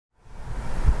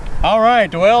All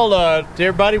right, well,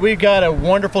 everybody, we've got a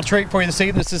wonderful treat for you this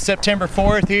evening. This is September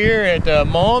 4th here at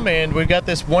MOM, and we've got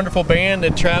this wonderful band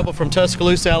that traveled from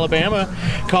Tuscaloosa, Alabama,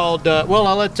 called, well,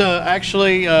 I'll let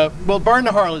well, Burn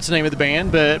The Harlot's the name of the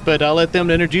band, but I'll let them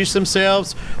introduce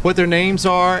themselves, what their names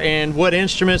are, and what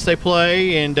instruments they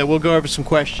play, and we'll go over some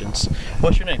questions.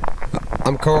 What's your name?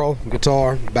 I'm Carl,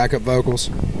 guitar, backup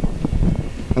vocals.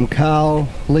 I'm Kyle,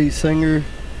 lead singer.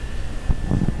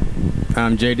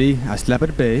 I'm JD, I slap at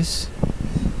the bass.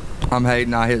 I'm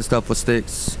Hayden, I hit stuff with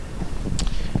sticks.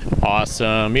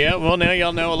 Awesome. Yeah, well, now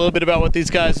y'all know a little bit about what these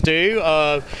guys do.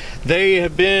 They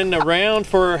have been around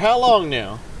for how long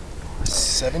now?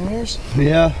 7 years?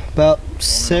 Yeah, about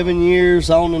 7 years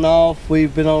on and off.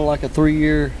 We've been on like a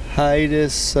 3-year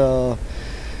hiatus,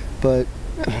 but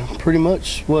pretty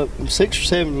much, what, 6 or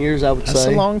 7 years, I would say. That's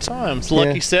a long time. It's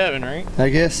lucky 7, right? I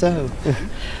guess so.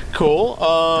 Cool.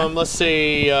 Let's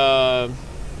see. How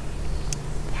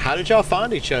did y'all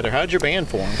find each other? How did your band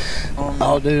form?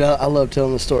 Oh, dude, I love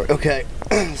telling the story. Okay,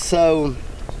 so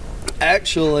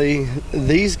actually,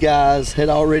 these guys had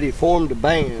already formed a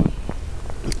band,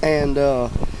 and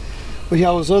I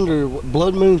was under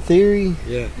Blood Moon Theory.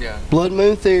 Yeah. Blood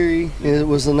Moon Theory, it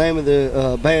was the name of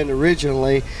the band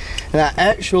originally, and I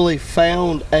actually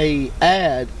found a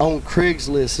ad on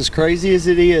Craigslist. As crazy as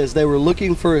it is, they were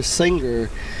looking for a singer,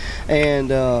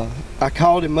 and I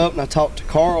called him up and I talked to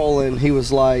Carl, and he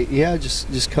was like, "Yeah,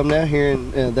 just come down here."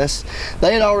 And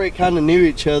they had already kind of knew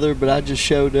each other, but I just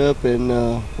showed up and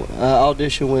I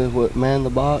auditioned with Man the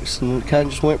Box, and it kind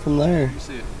of just went from there.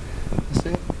 That's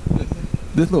it.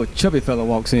 This little chubby fella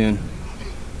walks in.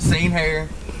 Seen hair.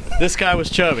 This guy was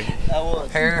chubby. I was.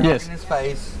 Hair Yes. hugging his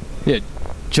face. Yeah,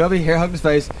 chubby, hair hugging his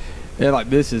face. They're like,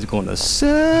 this is going to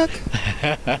suck.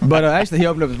 But actually, he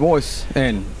opened up his voice,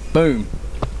 and boom.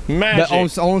 Magic.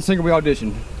 That on singer we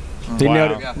auditioned. He Wow.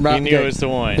 nailed it. Right He knew it was the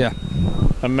one. Yeah.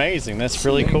 Amazing. That's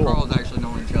really Me cool. and Carl's actually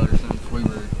known each other since we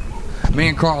were. Me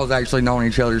and Carl's actually known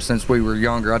each other since we were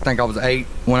younger. I think I was 8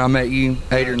 when I met you,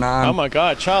 8 or 9. Oh my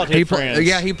God, childhood friends.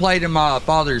 Yeah, he played in my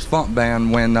father's funk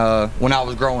band when I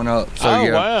was growing up. So, oh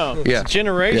yeah. wow. Yeah.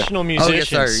 Generational Yeah.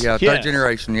 musicians. Oh yes, sir. Yeah, third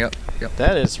generation. Yep.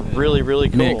 That is really, really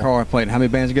cool. Me and Carl played how many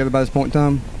bands together by this point in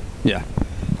time? Yeah.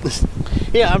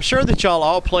 Yeah, I'm sure that y'all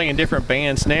all play in different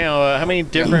bands now. How many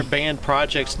different band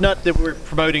projects? Not that we're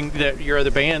promoting your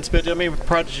other bands, but I mean,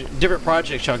 different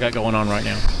projects y'all got going on right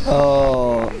now.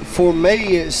 For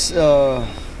me, it's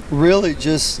really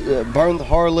just Burn the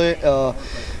Harlot.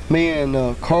 Me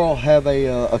and Carl have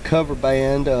a cover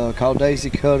band called Daisy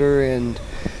Cutter, and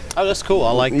Oh, that's cool.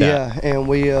 I like that. yeah, and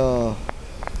we I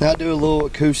do a little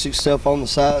acoustic stuff on the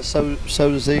side. So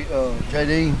does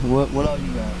JD. What all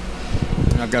you got?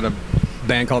 I've got a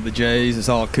band called the Jays. It's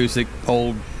all acoustic,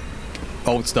 old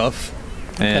stuff.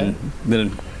 And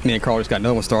then me and Carl just got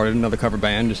another one started, another cover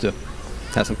band, just to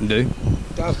have something to do.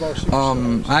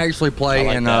 I actually play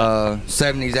like in that.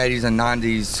 70s, 80s, and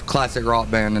 90s classic rock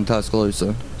band in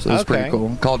Tuscaloosa. So it's pretty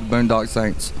cool. Called the Boondock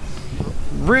Saints.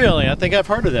 Really? I think I've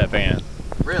heard of that band.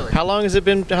 Really? How long has it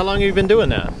been? How long have you been doing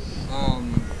that?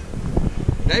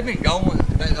 They've been going.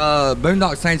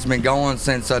 Boondock Saints have been going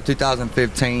since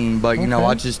 2015, but you know,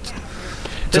 I just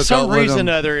For took some up with reason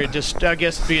them. or other, it just, I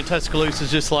guess being Tuscaloosa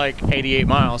is just like 88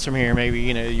 miles from here. Maybe,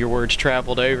 you know, your words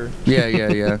traveled over. Yeah.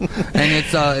 And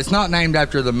it's not named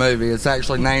after the movie. It's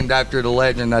actually named after the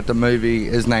legend that the movie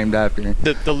is named after.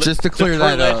 Just to clear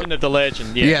that up. The legend of the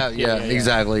legend. Yeah,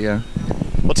 exactly. Yeah.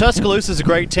 Well, Tuscaloosa is a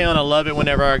great town. I love it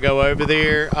whenever I go over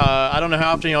there. I don't know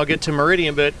how often y'all get to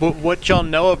Meridian, but what y'all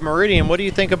know of Meridian, what do you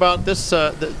think about this,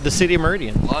 the city of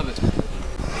Meridian? Love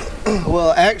it.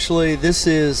 Well, actually, this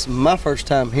is my first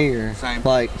time here. Same.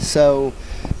 Like, so,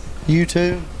 you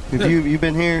too? Have you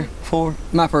been here before?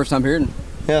 My first time here.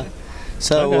 Yeah.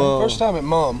 So, First time at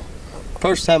Mom.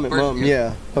 First time at Mom,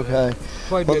 yeah. Okay.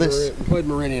 Played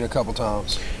Meridian a couple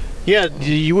times. Yeah,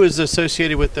 you was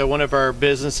associated with one of our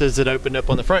businesses that opened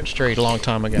up on the Front Street a long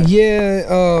time ago.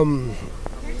 Yeah,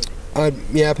 I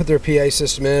put their PA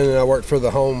system in, and I worked for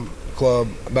the home club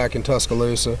back in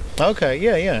Tuscaloosa. Okay,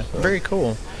 yeah, very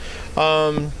cool.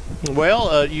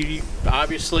 Well, you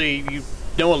obviously you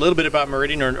know a little bit about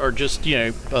Meridian, or just, you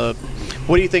know,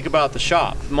 what do you think about the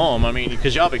shop, Mom? I mean,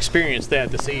 because y'all have experienced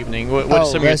that this evening. What are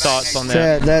some of your thoughts on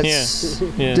that?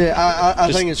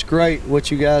 I think it's great what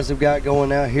you guys have got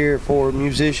going out here for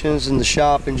musicians and the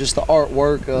shop and just the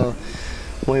artwork.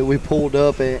 We pulled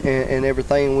up and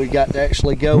everything. We got to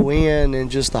actually go in,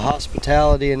 and just the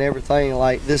hospitality and everything.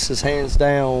 Like, this is hands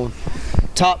down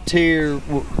top tier.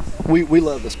 We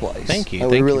love this place. Thank you.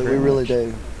 We really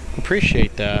do.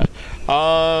 Appreciate that.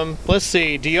 Let's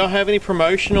see. Do y'all have any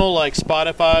promotional, like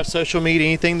Spotify, social media,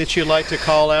 anything that you'd like to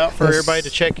call out for everybody to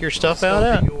check your stuff out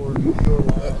at?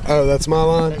 Oh, that's my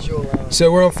line? That's your line.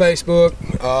 So we're on Facebook.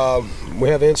 We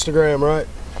have Instagram, right?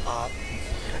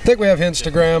 I think we have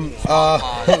Instagram,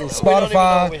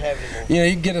 Spotify. You know,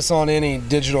 you can get us on any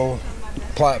digital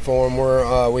platform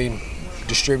where we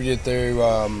distribute it through,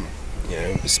 you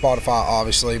know, Spotify,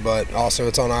 obviously, but also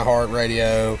it's on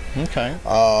iHeartRadio. Okay.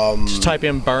 Just type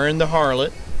in "Burn the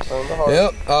Harlot." Burn the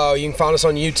Harlot. Yep. You can find us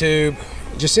on YouTube.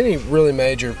 Just any really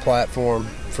major platform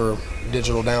for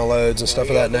digital downloads and stuff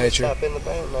of that nature. Type in the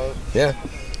band name. Yeah.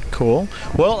 Cool.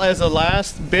 Well, as a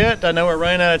last bit, I know we're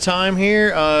running out of time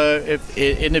here. If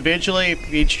individually,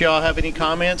 if each of y'all have any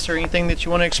comments or anything that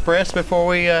you want to express before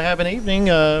we have an evening,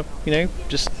 you know,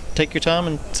 just take your time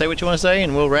and say what you want to say,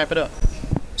 and we'll wrap it up.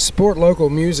 Support local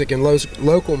music and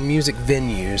local music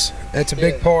venues. That's a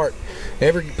big part.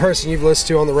 Every person you've listened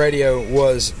to on the radio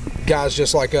was guys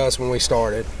just like us when we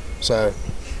started. So,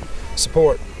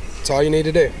 support. That's all you need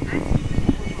to do.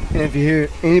 And if you hear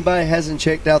anybody hasn't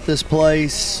checked out this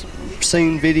place,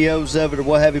 seen videos of it or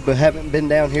what have you, but haven't been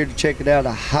down here to check it out,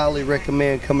 I highly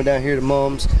recommend coming down here to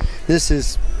Mom's. This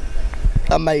is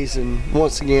amazing.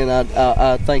 Once again,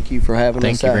 I thank you for having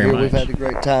us out here. We've had a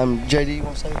great time. JD, you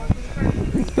want to say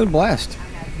anything? It's been a blast.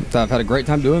 I've had a great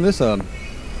time doing this. I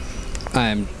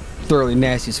am thoroughly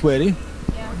nasty sweaty.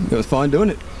 It was fun doing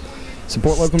it.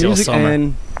 Support local music,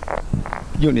 and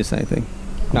you don't need to say anything.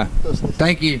 No.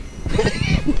 Thank you.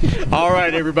 All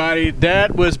right, everybody.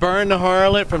 That was Burn the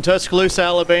Harlot from Tuscaloosa,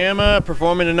 Alabama,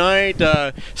 performing tonight.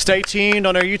 Stay tuned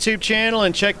on our YouTube channel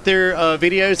and check their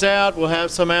videos out. We'll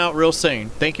have some out real soon.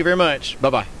 Thank you very much.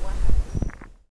 Bye-bye.